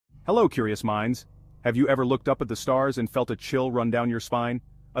Hello, curious minds. Have you ever looked up at the stars and felt a chill run down your spine?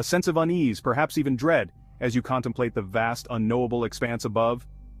 A sense of unease, perhaps even dread, as you contemplate the vast, unknowable expanse above?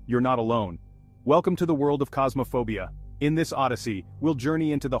 You're not alone. Welcome to the world of cosmophobia. In this odyssey, we'll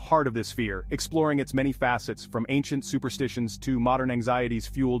journey into the heart of this fear, exploring its many facets from ancient superstitions to modern anxieties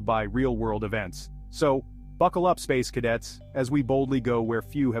fueled by real-world events. So, buckle up, space cadets, as we boldly go where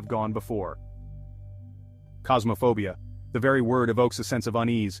few have gone before. Cosmophobia. The very word evokes a sense of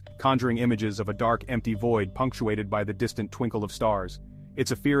unease, conjuring images of a dark, empty void punctuated by the distant twinkle of stars.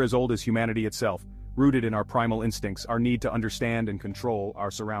 It's a fear as old as humanity itself, rooted in our primal instincts, our need to understand and control our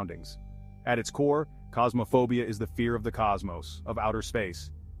surroundings. At its core, cosmophobia is the fear of the cosmos, of outer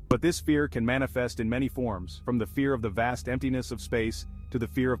space. But this fear can manifest in many forms, from the fear of the vast emptiness of space to the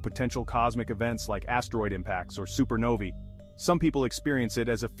fear of potential cosmic events like asteroid impacts or supernovae. Some people experience it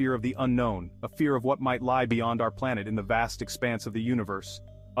as a fear of the unknown, a fear of what might lie beyond our planet in the vast expanse of the universe.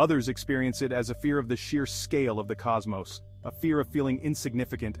 Others experience it as a fear of the sheer scale of the cosmos, a fear of feeling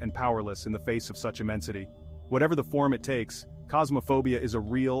insignificant and powerless in the face of such immensity. Whatever the form it takes, cosmophobia is a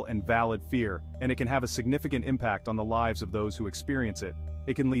real and valid fear, and it can have a significant impact on the lives of those who experience it.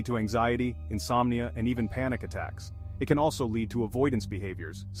 It can lead to anxiety, insomnia, and even panic attacks. It can also lead to avoidance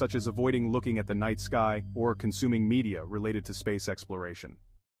behaviors, such as avoiding looking at the night sky or consuming media related to space exploration.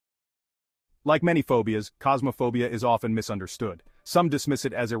 Like many phobias, cosmophobia is often misunderstood. Some dismiss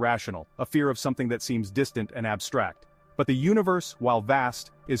it as irrational, a fear of something that seems distant and abstract. But the universe, while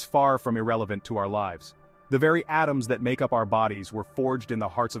vast, is far from irrelevant to our lives. The very atoms that make up our bodies were forged in the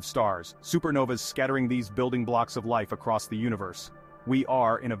hearts of stars, supernovas scattering these building blocks of life across the universe. We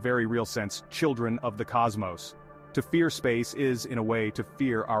are, in a very real sense, children of the cosmos. To fear space is, in a way, to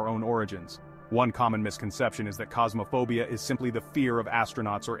fear our own origins. One common misconception is that cosmophobia is simply the fear of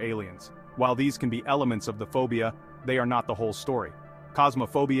astronauts or aliens. While these can be elements of the phobia, they are not the whole story.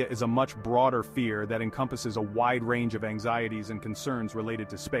 Cosmophobia is a much broader fear that encompasses a wide range of anxieties and concerns related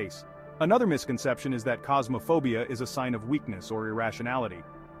to space. Another misconception is that cosmophobia is a sign of weakness or irrationality.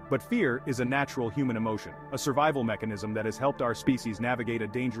 But fear is a natural human emotion, a survival mechanism that has helped our species navigate a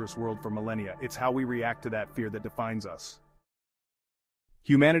dangerous world for millennia. It's how we react to that fear that defines us.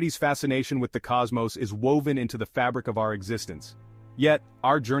 Humanity's fascination with the cosmos is woven into the fabric of our existence. Yet,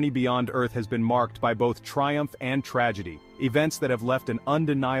 our journey beyond Earth has been marked by both triumph and tragedy, events that have left an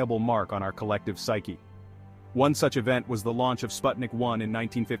undeniable mark on our collective psyche. One such event was the launch of Sputnik 1 in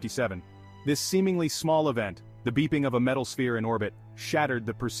 1957. This seemingly small event, the beeping of a metal sphere in orbit, shattered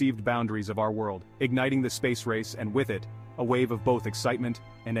the perceived boundaries of our world, igniting the space race and with it, a wave of both excitement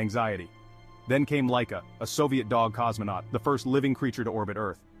and anxiety. Then came Laika, a Soviet dog cosmonaut, the first living creature to orbit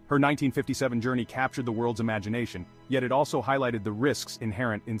Earth. Her 1957 journey captured the world's imagination, yet it also highlighted the risks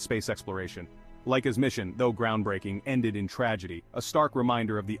inherent in space exploration. Laika's mission, though groundbreaking, ended in tragedy, a stark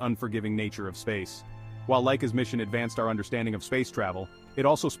reminder of the unforgiving nature of space. While Laika's mission advanced our understanding of space travel, it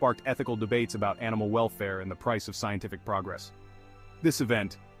also sparked ethical debates about animal welfare and the price of scientific progress. This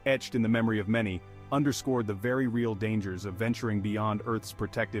event, etched in the memory of many, underscored the very real dangers of venturing beyond Earth's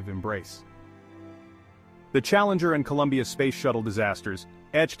protective embrace. The Challenger and Columbia space shuttle disasters,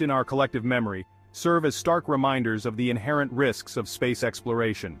 etched in our collective memory, serve as stark reminders of the inherent risks of space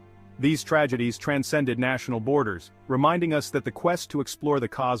exploration. These tragedies transcended national borders, reminding us that the quest to explore the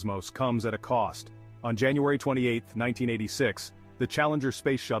cosmos comes at a cost. On January 28, 1986, the Challenger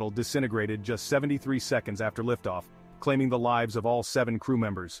space shuttle disintegrated just 73 seconds after liftoff, claiming the lives of all 7 crew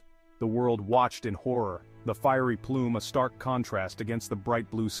members. The world watched in horror, the fiery plume a stark contrast against the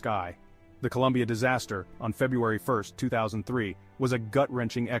bright blue sky. The Columbia disaster, on February 1, 2003, was a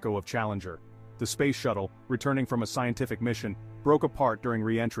gut-wrenching echo of Challenger. The space shuttle, returning from a scientific mission, broke apart during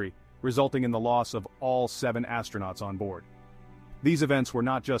re-entry, resulting in the loss of all 7 astronauts on board. These events were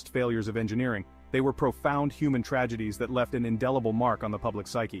not just failures of engineering, they were profound human tragedies that left an indelible mark on the public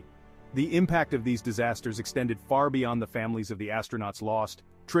psyche. The impact of these disasters extended far beyond the families of the astronauts lost,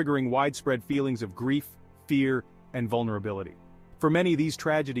 triggering widespread feelings of grief, fear, and vulnerability. For many, these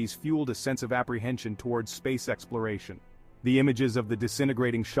tragedies fueled a sense of apprehension towards space exploration. The images of the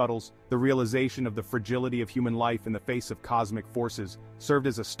disintegrating shuttles, the realization of the fragility of human life in the face of cosmic forces, served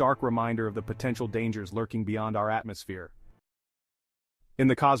as a stark reminder of the potential dangers lurking beyond our atmosphere. In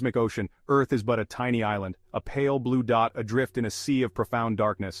the cosmic ocean, Earth is but a tiny island, a pale blue dot adrift in a sea of profound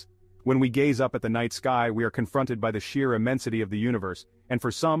darkness. When we gaze up at the night sky, we are confronted by the sheer immensity of the universe, and for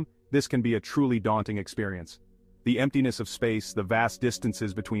some, this can be a truly daunting experience. The emptiness of space, the vast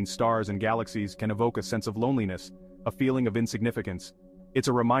distances between stars and galaxies can evoke a sense of loneliness, a feeling of insignificance. It's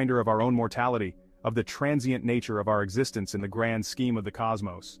a reminder of our own mortality, of the transient nature of our existence in the grand scheme of the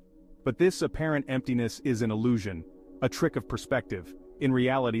cosmos. But this apparent emptiness is an illusion, a trick of perspective. In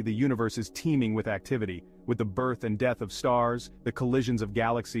reality, the universe is teeming with activity, with the birth and death of stars, the collisions of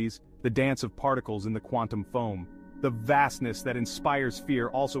galaxies, the dance of particles in the quantum foam. The vastness that inspires fear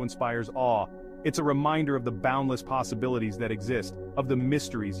also inspires awe. It's a reminder of the boundless possibilities that exist, of the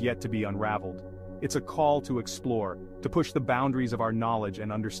mysteries yet to be unraveled. It's a call to explore, to push the boundaries of our knowledge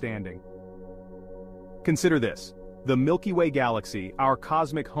and understanding. Consider this. The Milky Way galaxy, our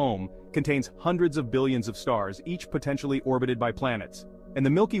cosmic home, contains hundreds of billions of stars, each potentially orbited by planets. And the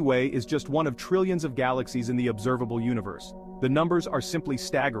Milky Way is just one of trillions of galaxies in the observable universe. The numbers are simply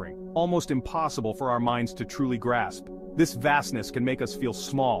staggering, almost impossible for our minds to truly grasp. This vastness can make us feel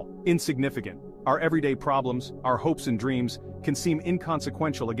small, insignificant. Our everyday problems, our hopes and dreams, can seem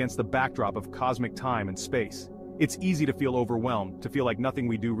inconsequential against the backdrop of cosmic time and space. It's easy to feel overwhelmed, to feel like nothing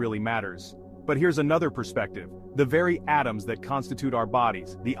we do really matters. But here's another perspective. The very atoms that constitute our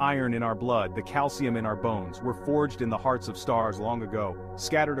bodies, the iron in our blood, the calcium in our bones, were forged in the hearts of stars long ago,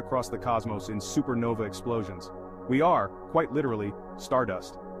 scattered across the cosmos in supernova explosions. We are, quite literally,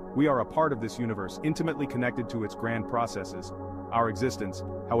 stardust. We are a part of this universe, intimately connected to its grand processes. Our existence,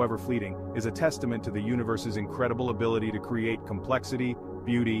 however fleeting, is a testament to the universe's incredible ability to create complexity,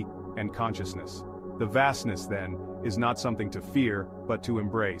 beauty, and consciousness. The vastness, then, is not something to fear, but to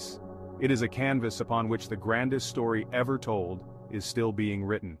embrace. It is a canvas upon which the grandest story ever told is still being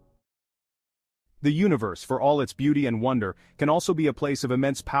written. The universe, for all its beauty and wonder, can also be a place of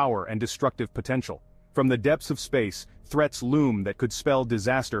immense power and destructive potential. From the depths of space, threats loom that could spell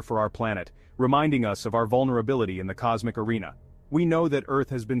disaster for our planet, reminding us of our vulnerability in the cosmic arena. We know that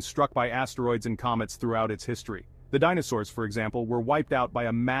Earth has been struck by asteroids and comets throughout its history. The dinosaurs, for example, were wiped out by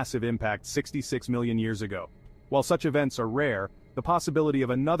a massive impact 66 million years ago. While such events are rare, the possibility of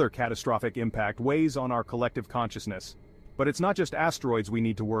another catastrophic impact weighs on our collective consciousness. But it's not just asteroids we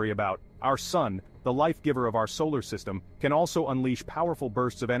need to worry about. Our sun, the life-giver of our solar system, can also unleash powerful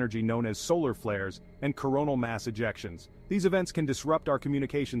bursts of energy known as solar flares and coronal mass ejections. These events can disrupt our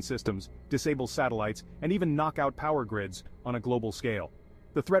communication systems, disable satellites, and even knock out power grids on a global scale.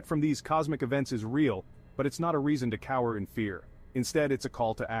 The threat from these cosmic events is real, but it's not a reason to cower in fear. Instead, it's a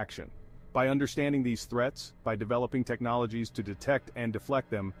call to action. By understanding these threats, by developing technologies to detect and deflect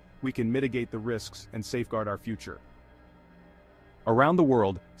them, we can mitigate the risks and safeguard our future. Around the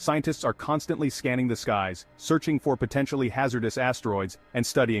world, scientists are constantly scanning the skies, searching for potentially hazardous asteroids, and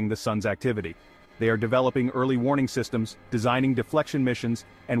studying the sun's activity. They are developing early warning systems, designing deflection missions,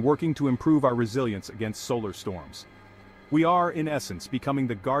 and working to improve our resilience against solar storms. We are, in essence, becoming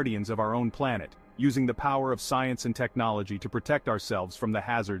the guardians of our own planet, using the power of science and technology to protect ourselves from the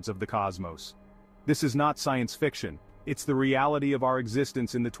hazards of the cosmos. This is not science fiction, it's the reality of our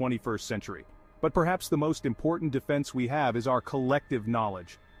existence in the 21st century. But perhaps the most important defense we have is our collective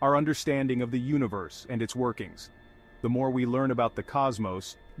knowledge, our understanding of the universe and its workings. The more we learn about the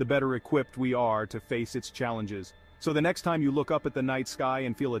cosmos, the better equipped we are to face its challenges. So the next time you look up at the night sky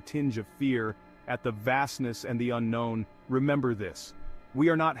and feel a tinge of fear, at the vastness and the unknown, remember this. We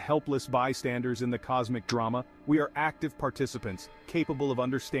are not helpless bystanders in the cosmic drama, we are active participants, capable of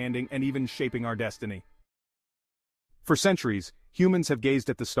understanding and even shaping our destiny. For centuries, humans have gazed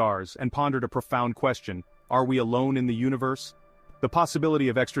at the stars and pondered a profound question: are we alone in the universe? The possibility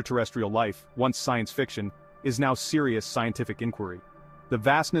of extraterrestrial life, once science fiction, is now serious scientific inquiry. The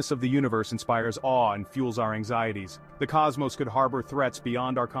vastness of the universe inspires awe and fuels our anxieties. The cosmos could harbor threats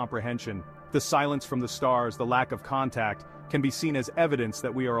beyond our comprehension. The silence from the stars, the lack of contact, can be seen as evidence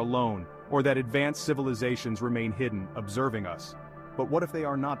that we are alone, or that advanced civilizations remain hidden, observing us. But what if they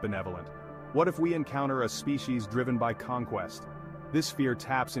are not benevolent? What if we encounter a species driven by conquest? This fear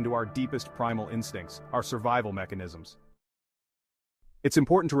taps into our deepest primal instincts, our survival mechanisms. It's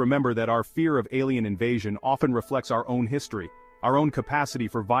important to remember that our fear of alien invasion often reflects our own history, our own capacity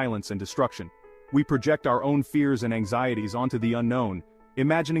for violence and destruction. We project our own fears and anxieties onto the unknown,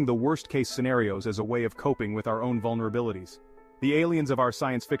 imagining the worst-case scenarios as a way of coping with our own vulnerabilities. The aliens of our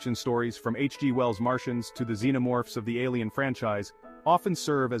science fiction stories, from H.G. Wells' Martians to the xenomorphs of the Alien franchise, often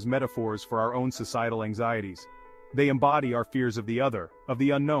serve as metaphors for our own societal anxieties. They embody our fears of the other, of the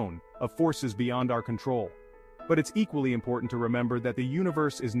unknown, of forces beyond our control. But it's equally important to remember that the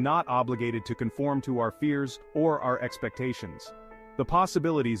universe is not obligated to conform to our fears or our expectations. The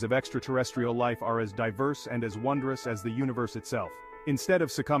possibilities of extraterrestrial life are as diverse and as wondrous as the universe itself. Instead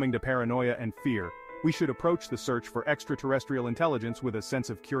of succumbing to paranoia and fear, we should approach the search for extraterrestrial intelligence with a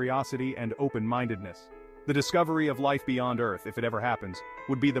sense of curiosity and open-mindedness. The discovery of life beyond Earth, if it ever happens,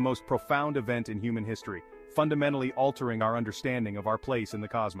 would be the most profound event in human history, fundamentally altering our understanding of our place in the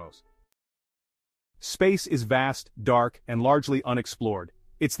cosmos. Space is vast, dark, and largely unexplored.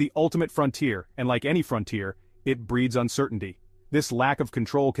 It's the ultimate frontier, and like any frontier, it breeds uncertainty. This lack of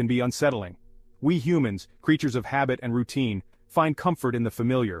control can be unsettling. We humans, creatures of habit and routine, find comfort in the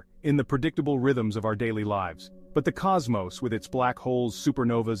familiar, in the predictable rhythms of our daily lives. But the cosmos, with its black holes,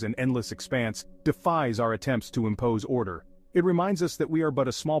 supernovas, and endless expanse, defies our attempts to impose order. It reminds us that we are but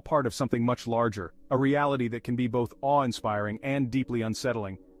a small part of something much larger, a reality that can be both awe-inspiring and deeply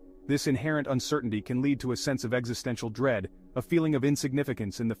unsettling. This inherent uncertainty can lead to a sense of existential dread, a feeling of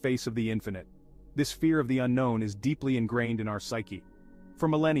insignificance in the face of the infinite. This fear of the unknown is deeply ingrained in our psyche. For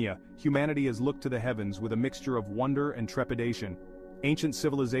millennia, humanity has looked to the heavens with a mixture of wonder and trepidation. Ancient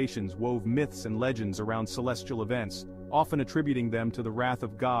civilizations wove myths and legends around celestial events, often attributing them to the wrath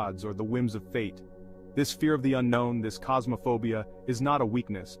of gods or the whims of fate. This fear of the unknown, this cosmophobia, is not a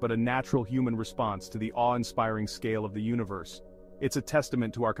weakness but a natural human response to the awe-inspiring scale of the universe. It's a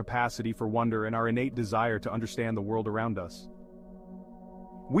testament to our capacity for wonder and our innate desire to understand the world around us.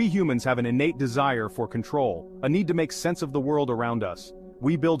 We humans have an innate desire for control, a need to make sense of the world around us.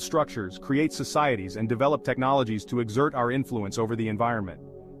 We build structures, create societies, and develop technologies to exert our influence over the environment.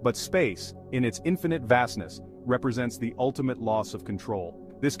 But space, in its infinite vastness, represents the ultimate loss of control.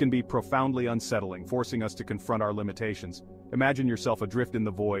 This can be profoundly unsettling, forcing us to confront our limitations. Imagine yourself adrift in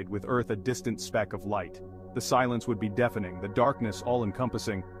the void, with Earth a distant speck of light. The silence would be deafening, the darkness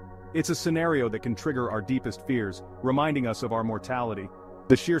all-encompassing. It's a scenario that can trigger our deepest fears, reminding us of our mortality.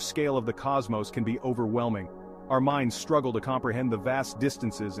 The sheer scale of the cosmos can be overwhelming. Our minds struggle to comprehend the vast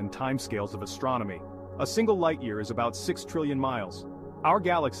distances and timescales of astronomy. A single light year is about 6 trillion miles. Our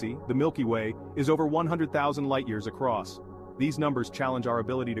galaxy, the Milky Way, is over 100,000 light-years across. These numbers challenge our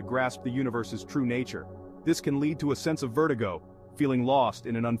ability to grasp the universe's true nature. This can lead to a sense of vertigo, feeling lost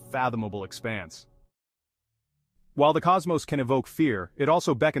in an unfathomable expanse. While the cosmos can evoke fear, it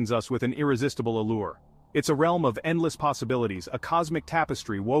also beckons us with an irresistible allure. It's a realm of endless possibilities, a cosmic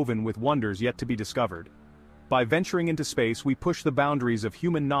tapestry woven with wonders yet to be discovered. By venturing into space, we push the boundaries of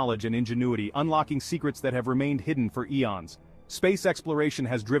human knowledge and ingenuity, unlocking secrets that have remained hidden for eons. Space exploration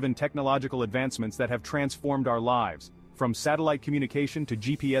has driven technological advancements that have transformed our lives. From satellite communication to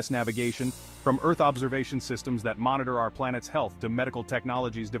GPS navigation, from Earth observation systems that monitor our planet's health to medical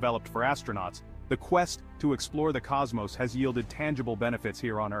technologies developed for astronauts, the quest to explore the cosmos has yielded tangible benefits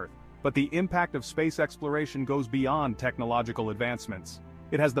here on Earth. But the impact of space exploration goes beyond technological advancements.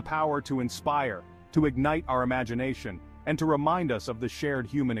 It has the power to inspire, to ignite our imagination, and to remind us of the shared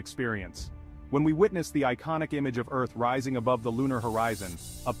human experience. When we witness the iconic image of Earth rising above the lunar horizon,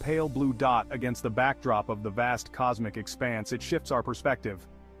 a pale blue dot against the backdrop of the vast cosmic expanse, it shifts our perspective.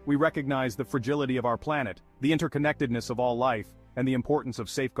 We recognize the fragility of our planet, the interconnectedness of all life, and the importance of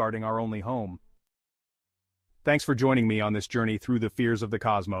safeguarding our only home. Thanks for joining me on this journey through the fears of the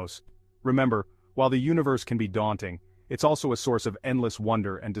cosmos. Remember, while the universe can be daunting, it's also a source of endless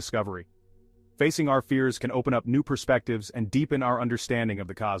wonder and discovery. Facing our fears can open up new perspectives and deepen our understanding of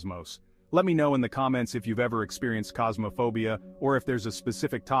the cosmos. Let me know in the comments if you've ever experienced cosmophobia, or if there's a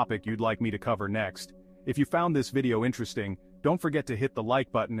specific topic you'd like me to cover next. If you found this video interesting, don't forget to hit the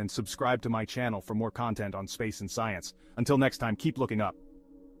like button and subscribe to my channel for more content on space and science. Until next time, keep looking up.